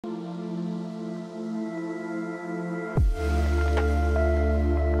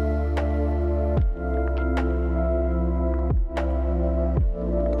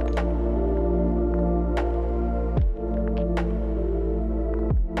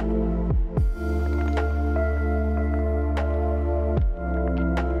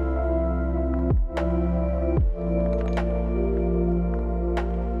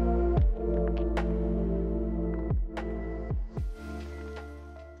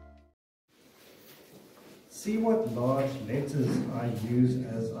See what large letters I use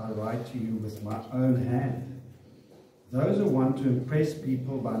as I write to you with my own hand. Those who want to impress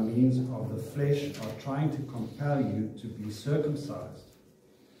people by means of the flesh are trying to compel you to be circumcised.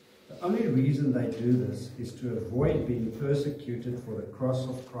 The only reason they do this is to avoid being persecuted for the cross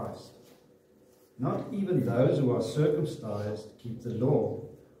of Christ. Not even those who are circumcised keep the law,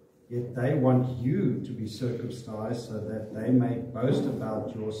 yet they want you to be circumcised so that they may boast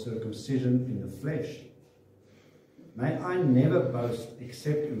about your circumcision in the flesh. May I never boast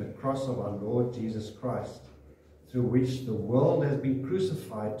except in the cross of our Lord Jesus Christ, through which the world has been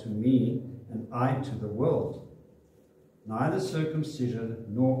crucified to me and I to the world. Neither circumcision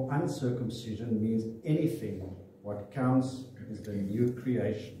nor uncircumcision means anything. What counts is the new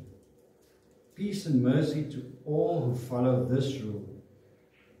creation. Peace and mercy to all who follow this rule,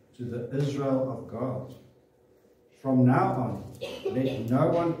 to the Israel of God. From now on, let no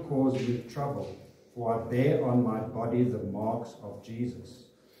one cause me trouble, for I bear on my body the marks of Jesus.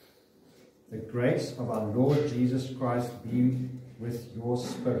 The grace of our Lord Jesus Christ be with your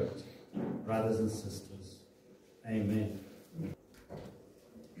spirit, brothers and sisters. Amen.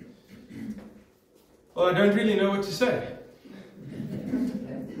 Well, I don't really know what to say.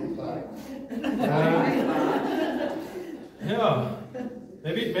 Yeah,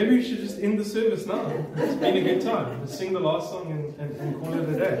 maybe we should just end the service now. It's been a good time. Let's sing the last song and call it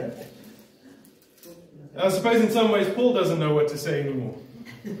a day. I suppose in some ways Paul doesn't know what to say anymore.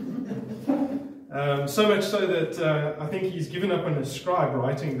 So much so that I think he's given up on his scribe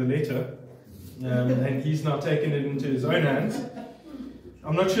writing the letter, and he's now taken it into his own hands.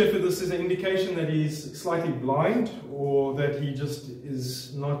 I'm not sure if this is an indication that he's slightly blind or that he just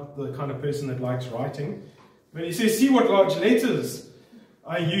is not the kind of person that likes writing. But he says, see what large letters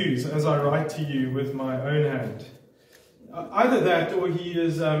I use as I write to you with my own hand. Either that or he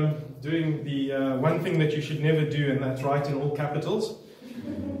is doing the one thing that you should never do, and that's write in all capitals.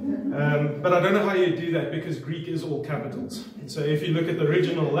 But I don't know how you do that because Greek is all capitals. So if you look at the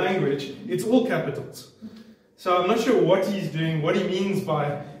original language, it's all capitals. So I'm not sure what he's doing, what he means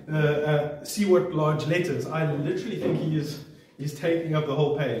by see what large letters. I literally think he's taking up the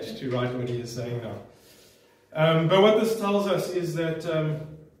whole page to write what he is saying now. But what this tells us is that,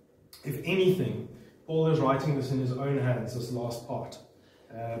 if anything, Paul is writing this in his own hands, this last part.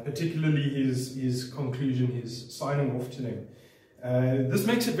 Particularly his conclusion, his signing off to them. This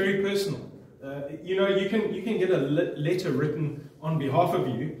makes it very personal. You know, you can get a letter written on behalf of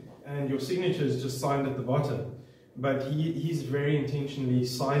you, and your signature is just signed at the bottom. But he's very intentionally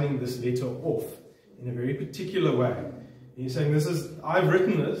signing this letter off in a very particular way. He's saying, I've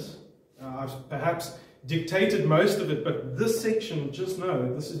written this, I've perhaps dictated most of it, but this section, just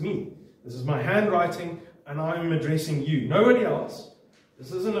know, this is me. This is my handwriting, and I'm addressing you. Nobody else.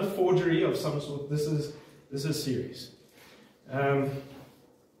 This isn't a forgery of some sort. This is serious.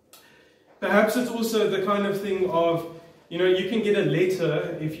 Perhaps it's also the kind of thing of, you know, you can get a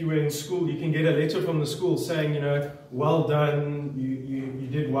letter, if you were in school, you can get a letter from the school saying, you know, well done, you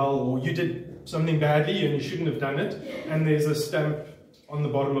did well, or you did something badly and you shouldn't have done it, and there's a stamp on the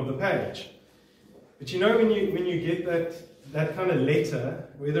bottom of the page. But you know, when you get that kind of letter,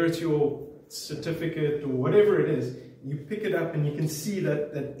 whether it's your certificate or whatever it is, you pick it up and you can see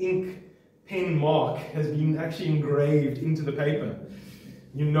that ink pen mark has been actually engraved into the paper.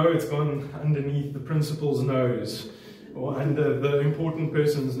 You know it's gone underneath the principal's nose or under the important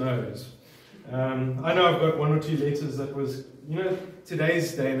person's nose. I know I've got one or two letters that was, you know,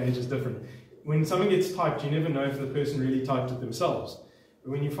 today's day and age is different. When something gets typed, you never know if the person really typed it themselves.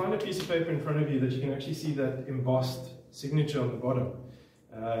 But when you find a piece of paper in front of you that you can actually see that embossed signature on the bottom,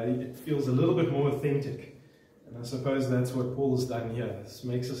 it feels a little bit more authentic. And I suppose that's what Paul's done here. This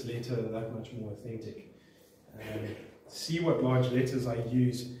makes this letter that much more authentic. See what large letters I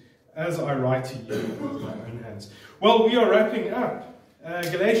use as I write to you with my own hands. Well, we are wrapping up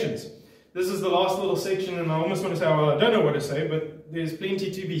Galatians. This is the last little section, and I almost want to say, well, I don't know what to say, but there's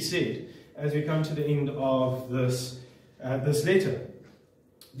plenty to be said as we come to the end of this letter.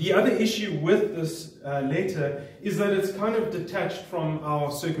 The other issue with this letter is that it's kind of detached from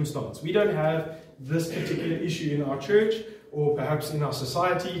our circumstance. We don't have this particular issue in our church or perhaps in our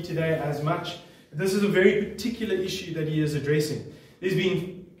society today as much. This is a very particular issue that he is addressing. There's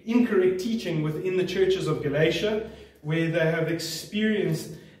been incorrect teaching within the churches of Galatia where they have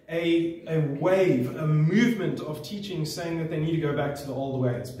experienced a wave, a movement of teaching saying that they need to go back to the old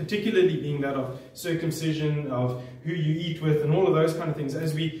ways, particularly being that of circumcision, of who you eat with, and all of those kind of things.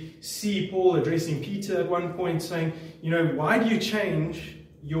 As we see Paul addressing Peter at one point saying, you know, why do you change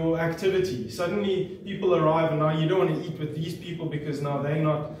your activity? Suddenly people arrive and now you don't want to eat with these people because now they're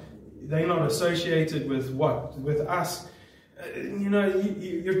not they're not associated with what? With us.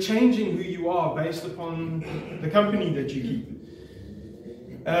 You're changing who you are based upon the company that you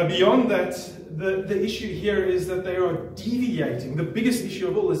keep. Beyond that, the issue here is that they are deviating. The biggest issue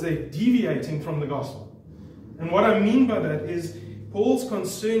of all is they're deviating from the gospel. And what I mean by that is Paul's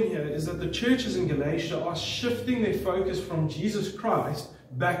concern here is that the churches in Galatia are shifting their focus from Jesus Christ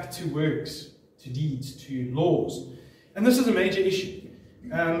back to works, to deeds, to laws. And this is a major issue.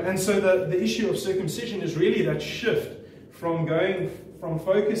 And so the issue of circumcision is really that shift from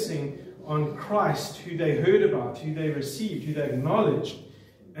focusing on Christ, who they heard about, who they received, who they acknowledged,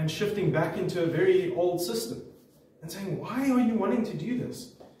 and shifting back into a very old system. And saying, why are you wanting to do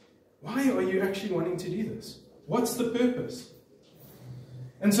this? Why are you actually wanting to do this? What's the purpose?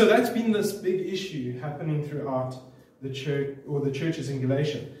 And so that's been this big issue happening throughout the church, or the churches in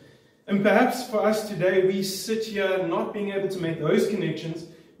Galatia. And perhaps for us today, we sit here not being able to make those connections,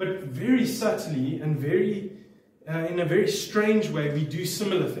 but very subtly and in a very strange way, we do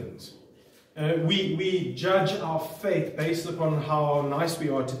similar things. We judge our faith based upon how nice we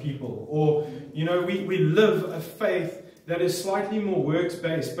are to people. Or, we live a faith that is slightly more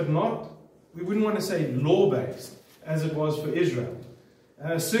works-based, but we wouldn't want to say law-based, as it was for Israel.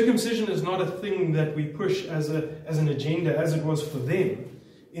 Circumcision is not a thing that we push as an agenda, as it was for them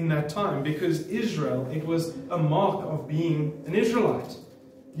in that time, because Israel, it was a mark of being an Israelite.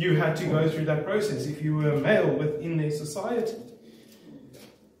 You had to go through that process if you were a male within their society.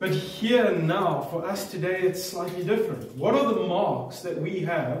 But here now, for us today, it's slightly different. What are the marks that we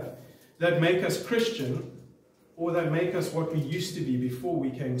have that make us Christian, or that make us what we used to be before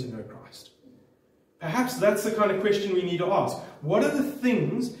we came to know Christ? Perhaps that's the kind of question we need to ask. What are the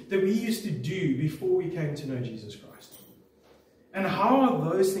things that we used to do before we came to know Jesus Christ? And how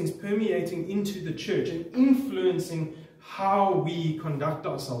are those things permeating into the church and influencing how we conduct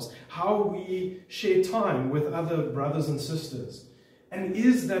ourselves, how we share time with other brothers and sisters? And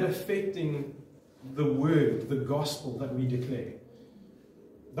is that affecting the word, the gospel that we declare?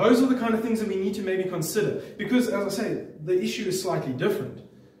 Those are the kind of things that we need to maybe consider. Because, as I say, the issue is slightly different.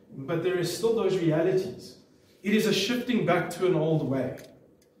 But there is still those realities. It is a shifting back to an old way.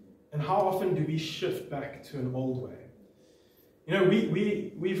 And how often do we shift back to an old way?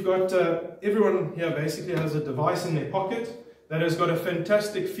 We've got, everyone here basically has a device in their pocket that has got a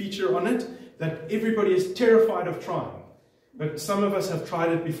fantastic feature on it that everybody is terrified of trying. But some of us have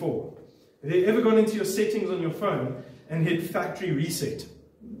tried it before. Have you ever gone into your settings on your phone and hit factory reset?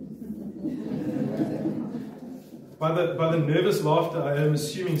 By the nervous laughter, I am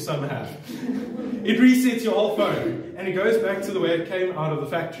assuming some have. It resets your whole phone, and it goes back to the way it came out of the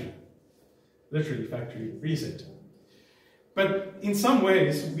factory. Literally, factory reset. But in some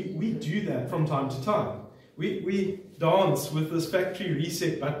ways, we do that from time to time. We dance with this factory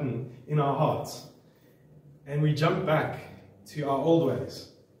reset button in our hearts, and we jump back to our old ways.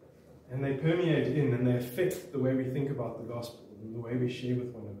 And they permeate in, and they affect the way we think about the gospel, and the way we share with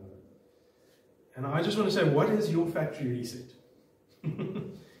one another. And I just want to say, what is your factory reset?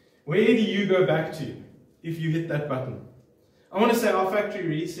 Where do you go back to if you hit that button? I want to say our factory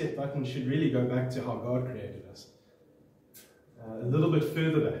reset button should really go back to how God created us. A little bit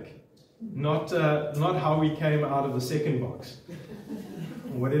further back. Not how we came out of the second box.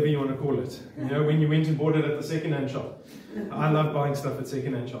 Or whatever you want to call it. When you went and bought it at the second-hand shop. I love buying stuff at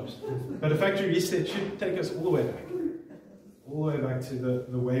second-hand shops. But a factory reset should take us all the way back. All the way back to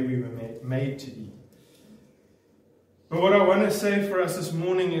the way we were made to be. But what I want to say for us this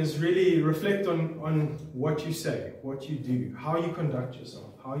morning is really reflect on what you say, what you do, how you conduct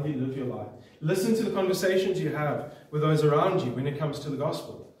yourself, how you live your life. Listen to the conversations you have with those around you when it comes to the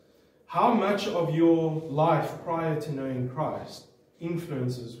gospel. How much of your life prior to knowing Christ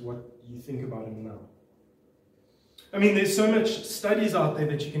influences what you think about Him now? I mean, there's so much studies out there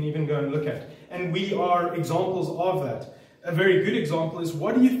that you can even go and look at. And we are examples of that. A very good example is,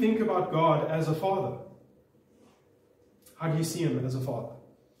 what do you think about God as a father? How do you see Him as a father?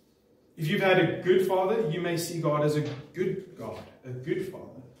 If you've had a good father, you may see God as a good God, a good father.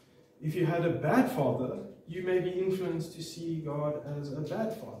 If you had a bad father, you may be influenced to see God as a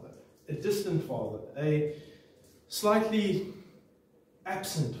bad father, a distant father, a slightly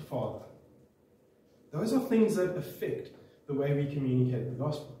absent father. Those are things that affect the way we communicate the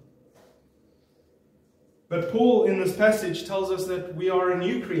gospel. But Paul in this passage tells us that we are a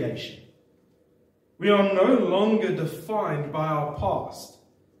new creation. We are no longer defined by our past,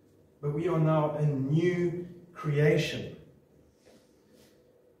 but we are now a new creation.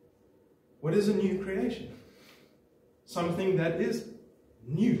 What is a new creation? Something that is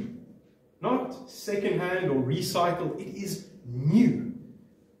new. Not second-hand or recycled. It is new.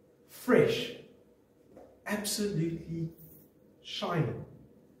 fresh, absolutely shining,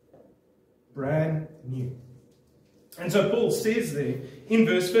 brand new. And so Paul says there in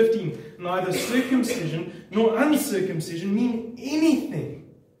verse 15, neither circumcision nor uncircumcision mean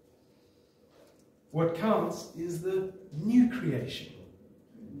anything. What counts is the new creation.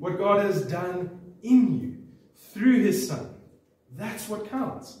 What God has done in you through His Son. That's what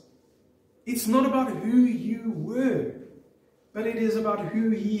counts. It's not about who you were, but it is about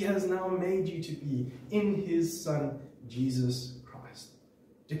who He has now made you to be in His Son, Jesus Christ.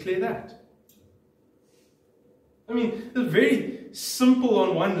 Declare that. I mean, it's very simple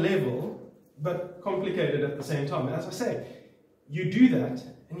on one level, but complicated at the same time. As I say, you do that,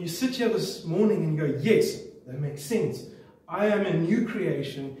 and you sit here this morning and you go, yes, that makes sense. I am a new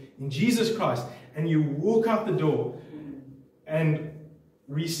creation in Jesus Christ. And you walk out the door and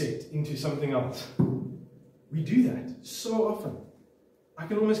reset into something else. We do that so often. I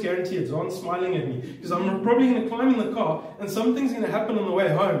can almost guarantee it's on smiling at me, because I'm probably going to climb in the car and something's going to happen on the way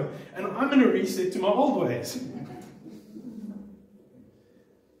home, and I'm going to reset to my old ways.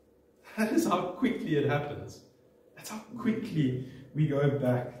 That is how quickly it happens. That's how quickly we go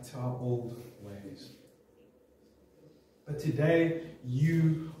back to our old ways. But today,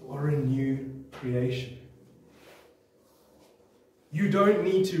 you are a new creation. You don't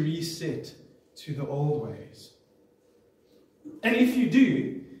need to reset to the old ways. And if you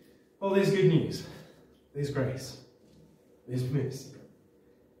do, well, there's good news. There's grace. There's mercy.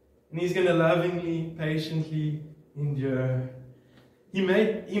 And He's going to lovingly, patiently endure. He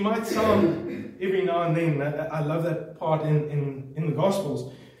might sound every now and then, I love that part in the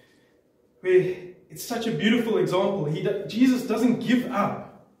Gospels, where it's such a beautiful example. Jesus doesn't give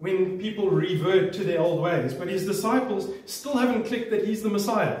up when people revert to their old ways, but His disciples still haven't clicked that He's the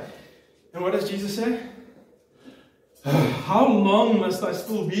Messiah. And what does Jesus say? How long must I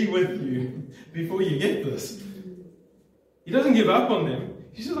still be with you before you get this? He doesn't give up on them.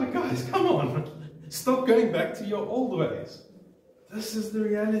 He's just like, guys, come on. Stop going back to your old ways. This is the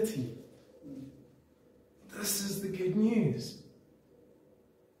reality. This is the good news.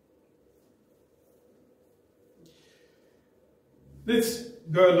 Let's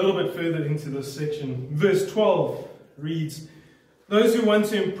go a little bit further into this section. Verse 12 reads, those who want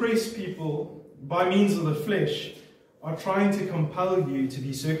to impress people by means of the flesh are trying to compel you to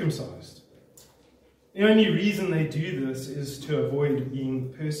be circumcised. The only reason they do this is to avoid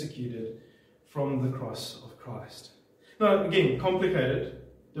being persecuted from the cross of Christ. Now, again, complicated,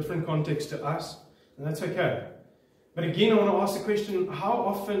 different context to us, and that's okay. But again, I want to ask the question, how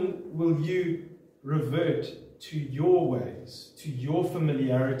often will you revert to your ways, to your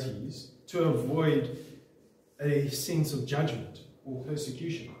familiarities, to avoid a sense of judgment or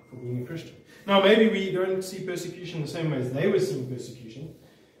persecution for being a Christian? Now, maybe we don't see persecution the same way as they were seeing persecution,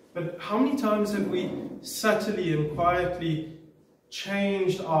 but how many times have we subtly and quietly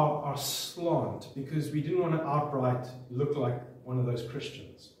changed our slant because we didn't want to outright look like one of those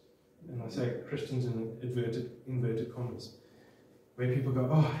Christians? And I say Christians in inverted commas, where people go,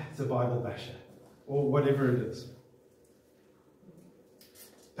 oh, it's a Bible basher, or whatever it is.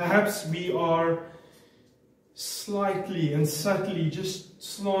 Perhaps we are slightly and subtly just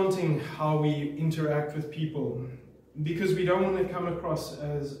slanting how we interact with people because we don't want to come across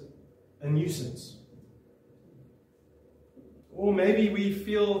as a nuisance. Or maybe we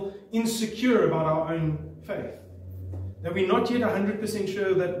feel insecure about our own faith, that we're not yet 100%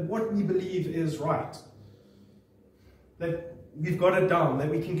 sure that what we believe is right, that we've got it down, that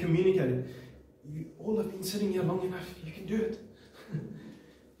we can communicate it. You all have been sitting here long enough, you can do it.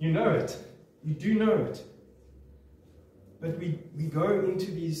 You know it. You do know it. But we go into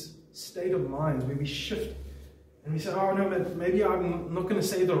these state of minds where we shift and we say, oh no, maybe I'm not going to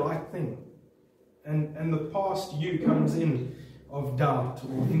say the right thing. And the past you comes in of doubt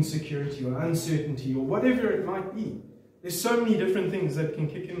or insecurity or uncertainty or whatever it might be. There's so many different things that can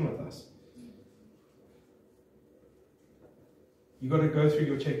kick in with us. You've got to go through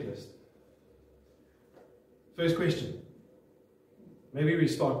your checklist. First question. Maybe we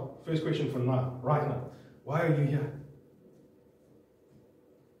start. First question for now, right now. Why are you here?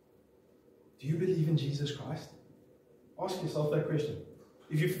 Do you believe in Jesus Christ? Ask yourself that question.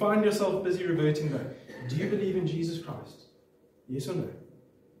 If you find yourself busy reverting back, do you believe in Jesus Christ? Yes or no?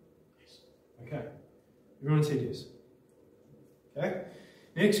 Yes. Okay. Everyone said yes. Okay.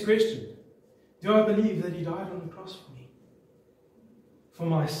 Next question. Do I believe that He died on the cross for me? For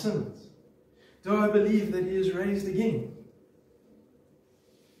my sins? Do I believe that He is raised again?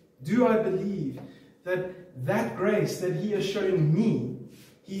 Do I believe that grace that He has shown me,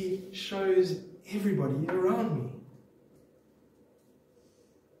 He shows everybody around me?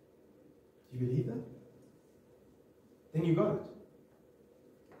 Do you believe that? Then you got it.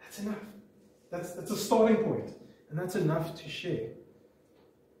 That's enough. That's a starting point, and that's enough to share.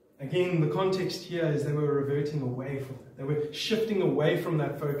 Again, the context here is they were reverting away from it. They were shifting away from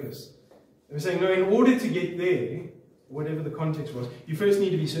that focus. They were saying, no, in order to get there, whatever the context was, you first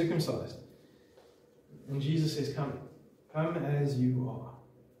need to be circumcised. And Jesus says, come as you are.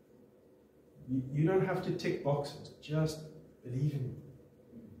 You don't have to tick boxes. Just believe in me.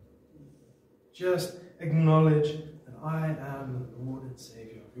 Just acknowledge that I am the Lord and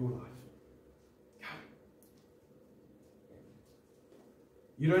Savior of your life. Come.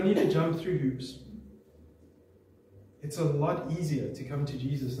 You don't need to jump through hoops. It's a lot easier to come to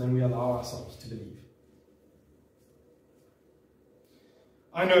Jesus than we allow ourselves to believe.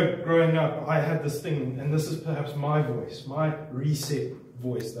 I know growing up, I had this thing, and this is perhaps my voice, my reset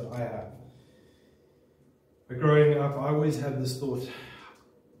voice that I have. But growing up, I always had this thought,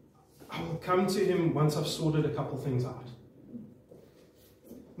 I will come to him once I've sorted a couple things out.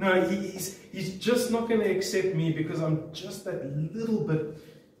 No, he's just not going to accept me because I'm just that little bit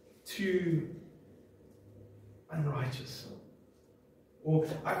too unrighteous. Or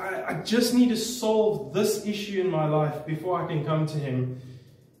I just need to solve this issue in my life before I can come to him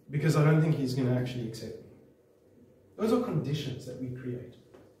because I don't think he's going to actually accept me. Those are conditions that we create.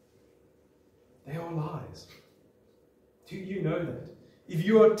 They are lies. Do you know that? If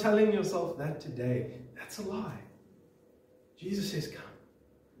you are telling yourself that today, that's a lie. Jesus says, come.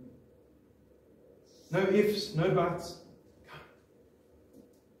 No ifs, no buts. Come.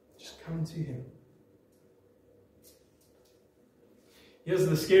 Just come to him. Here's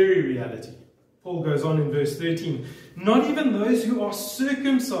the scary reality. Paul goes on in verse 13. Not even those who are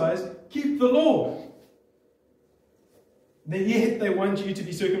circumcised keep the law. Yet they want you to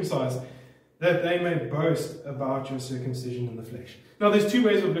be circumcised, that they may boast about your circumcision in the flesh. Now, there's two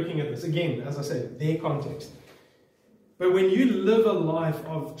ways of looking at this. Again, as I said, their context. But when you live a life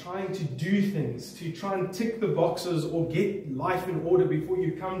of trying to do things, to try and tick the boxes or get life in order before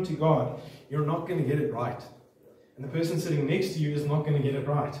you come to God, you're not going to get it right. And the person sitting next to you is not going to get it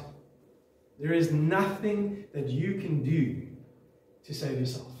right. There is nothing that you can do to save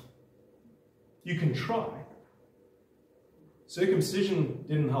yourself. You can try. Circumcision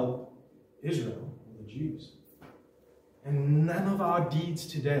didn't help Israel or the Jews. And none of our deeds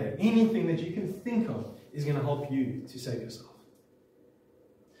today, anything that you can think of, is going to help you to save yourself.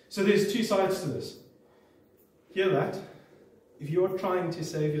 So there's two sides to this. Hear that? If you're trying to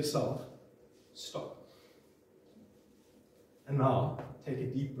save yourself, stop. And now, take a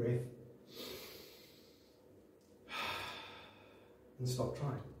deep breath. And stop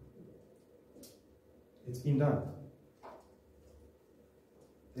trying. It's been done.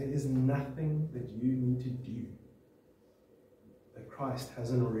 There is nothing that you need to do that Christ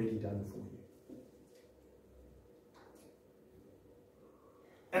hasn't already done for you.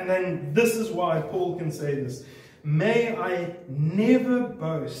 And then this is why Paul can say this. May I never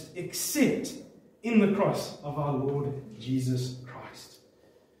boast except in the cross of our Lord Jesus Christ,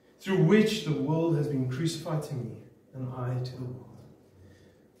 through which the world has been crucified to me and I to the world.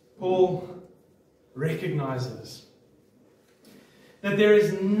 Paul recognizes that there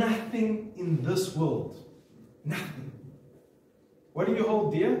is nothing in this world, nothing. What do you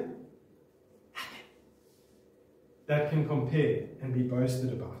hold dear? Nothing. That can compare and be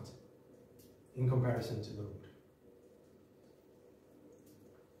boasted about in comparison to the Lord.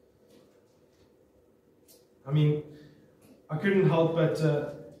 I mean, I couldn't help but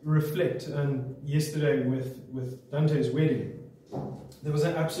reflect yesterday with Dante's wedding. There was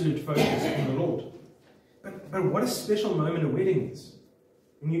an absolute focus on the Lord. But what a special moment a wedding is.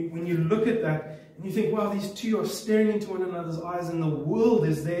 When you look at that and you think, wow, these two are staring into one another's eyes and the world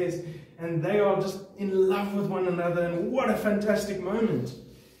is theirs and they are just in love with one another, and what a fantastic moment.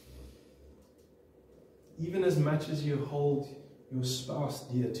 Even as much as you hold your spouse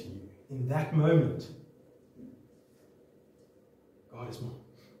dear to you, in that moment, God is more.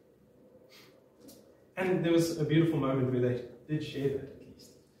 And there was a beautiful moment where they did share that, at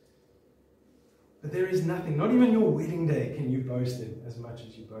least. But there is nothing, not even your wedding day, can you boast in as much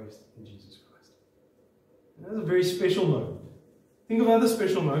as you boast in Jesus Christ. And that's a very special moment. Think of other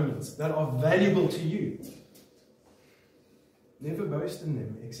special moments that are valuable to you. Never boast in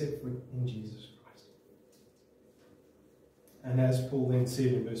them except in Jesus Christ. And as Paul then said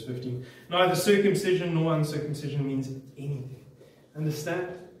in verse 15, neither circumcision nor uncircumcision means anything. Understand?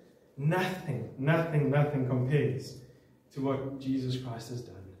 Nothing compares to what Jesus Christ has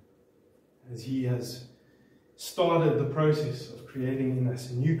done, as he has started the process of creating in us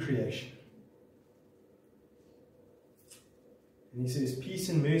a new creation. And he says, peace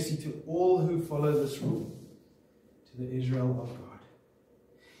and mercy to all who follow this rule, to the Israel of God.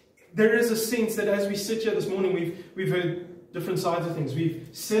 There is a sense that as we sit here this morning, we've heard different sides of things. We've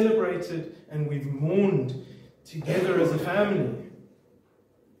celebrated and we've mourned together as a family.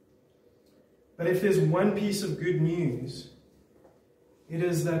 But if there's one piece of good news, it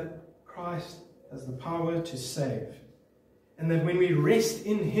is that Christ has the power to save. And that when we rest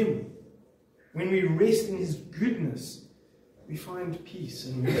in Him, when we rest in His goodness, we find peace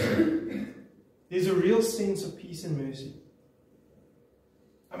and mercy. There's a real sense of peace and mercy.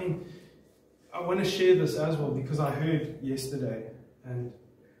 I mean, I want to share this as well because I heard yesterday, and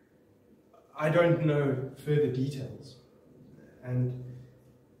I don't know further details. And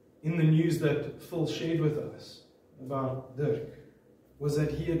in the news that Phil shared with us about Dirk, was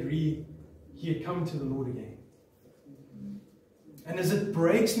that he had come to the Lord again. And as it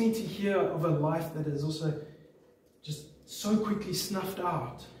breaks me to hear of a life that is also just so quickly snuffed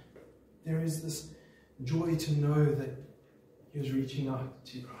out, there is this joy to know that he was reaching out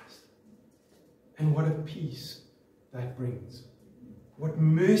to Christ. And what a peace that brings. What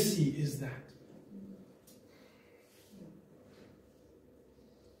mercy is that?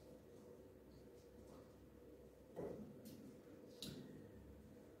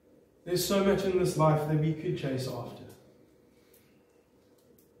 There's so much in this life that we could chase after.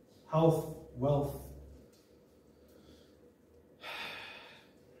 Health, wealth,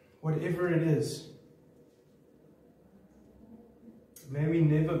 whatever it is. May we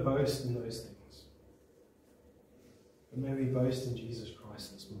never boast in those things. But may we boast in Jesus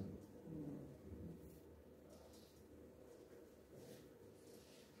Christ this morning.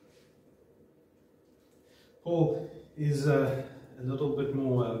 Paul is a little bit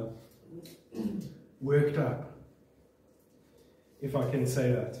more worked up, if I can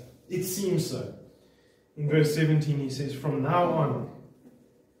say that. It seems so. In verse 17 he says, from now on,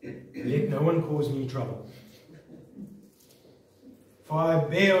 let no one cause me trouble. For I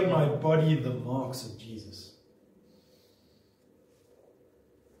bear on my body the marks of Jesus.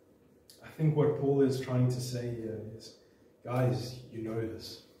 I think what Paul is trying to say here is, guys, you know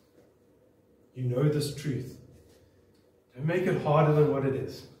this. You know this truth. Don't make it harder than what it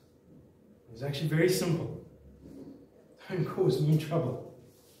is. It's actually very simple. Don't cause me trouble.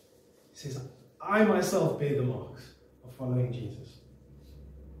 He says, I myself bear the marks of following Jesus.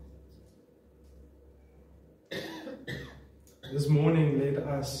 This morning, let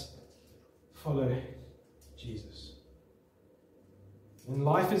us follow Jesus. And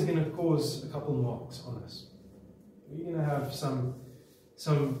life is going to cause a couple marks on us. We're going to have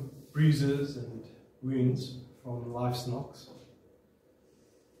some bruises and wounds from life's knocks.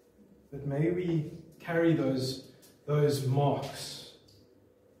 But may we carry those marks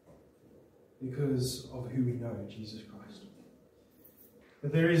because of who we know, Jesus Christ.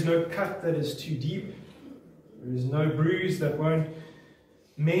 That there is no cut that is too deep. There is no bruise that won't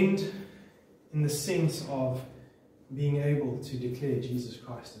mend, in the sense of being able to declare Jesus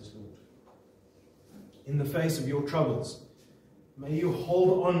Christ as Lord. In the face of your troubles, may you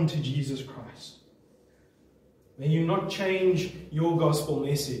hold on to Jesus Christ. May you not change your gospel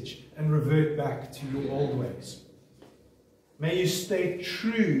message and revert back to your old ways. May you stay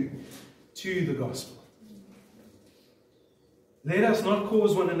true to the gospel. Let us not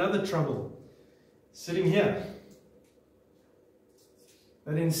cause one another trouble sitting here,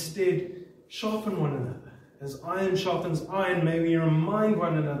 but instead sharpen one another. As iron sharpens iron, may we remind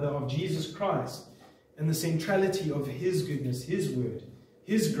one another of Jesus Christ and the centrality of His goodness, His word,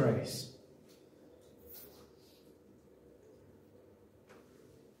 His grace.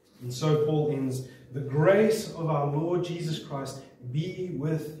 And so Paul ends, the grace of our Lord Jesus Christ be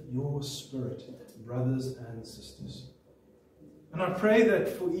with your spirit, brothers and sisters. And I pray that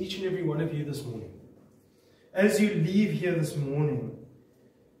for each and every one of you this morning, as you leave here this morning,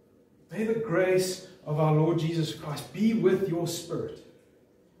 may the grace of our Lord Jesus Christ be with your spirit.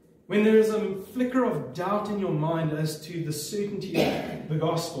 When there is a flicker of doubt in your mind as to the certainty of the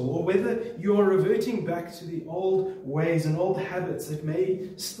gospel, or whether you are reverting back to the old ways and old habits that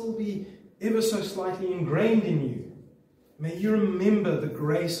may still be ever so slightly ingrained in you, may you remember the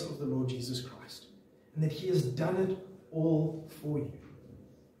grace of the Lord Jesus Christ and that He has done it all for you.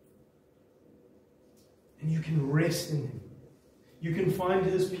 And you can rest in Him. You can find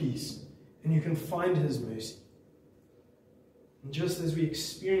His peace and you can find His mercy. And just as we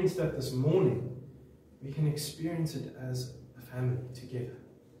experienced that this morning, we can experience it as a family together.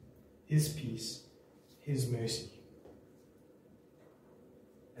 His peace, His mercy,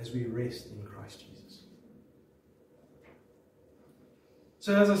 as we rest in Christ Jesus.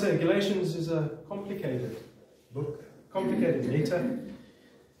 So as I say, Galatians is a complicated book. complicated letter.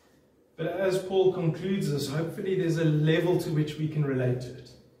 But as Paul concludes this, hopefully there's a level to which we can relate to it.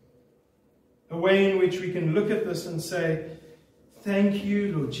 A way in which we can look at this and say, thank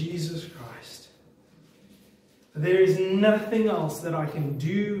you, Lord Jesus Christ. For there is nothing else that I can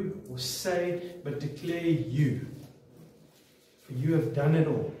do or say but declare you. For you have done it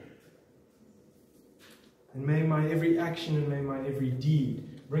all. And may my every action and may my every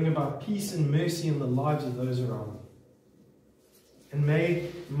deed bring about peace and mercy in the lives of those around me. And may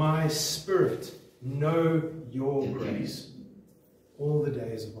my spirit know your grace all the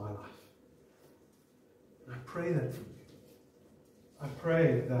days of my life. And I pray that for you. I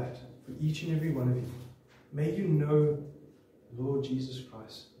pray that for each and every one of you. May you know Lord Jesus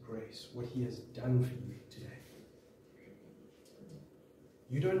Christ's grace, what he has done for you today.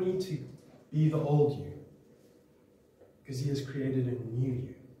 You don't need to be the old you, because he has created a new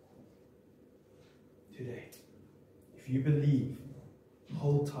you today. If you believe,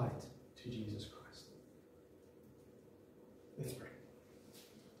 hold tight to Jesus Christ. Let's pray.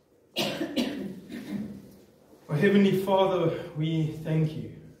 Our Heavenly Father, we thank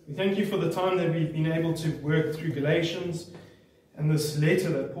you. We thank you for the time that we've been able to work through Galatians and this letter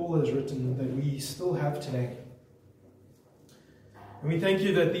that Paul has written that we still have today. And we thank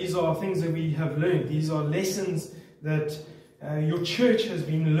you that these are things that we have learned. These are lessons that your church has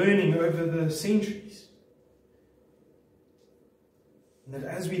been learning over the centuries. And that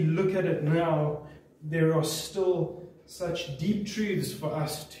as we look at it now, there are still such deep truths for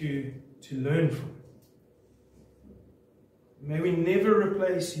us to learn from. May we never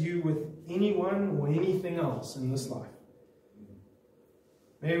replace you with anyone or anything else in this life.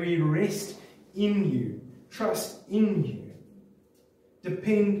 May we rest in you, trust in you,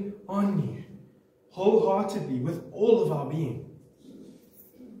 depend on you, wholeheartedly with all of our being.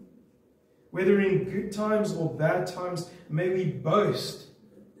 Whether in good times or bad times, may we boast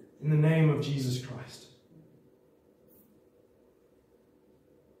in the name of Jesus Christ.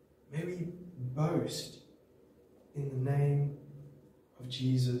 May we boast in the name of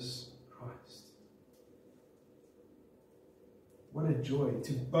Jesus Christ. What a joy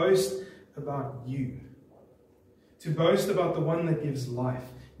to boast about you. To boast about the one that gives life,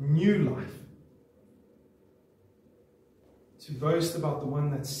 new life. To boast about the one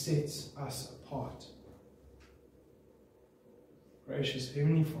that sets us apart. Gracious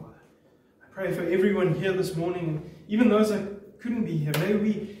Heavenly Father, I pray for everyone here this morning, even those that couldn't be here, may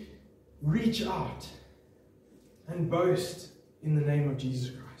we reach out and boast in the name of Jesus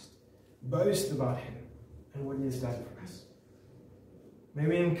Christ. Boast about him and what he has done for us. May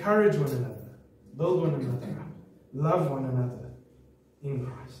we encourage one another, build one another up, love one another in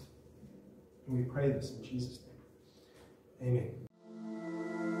Christ. And we pray this in Jesus' name. Amen.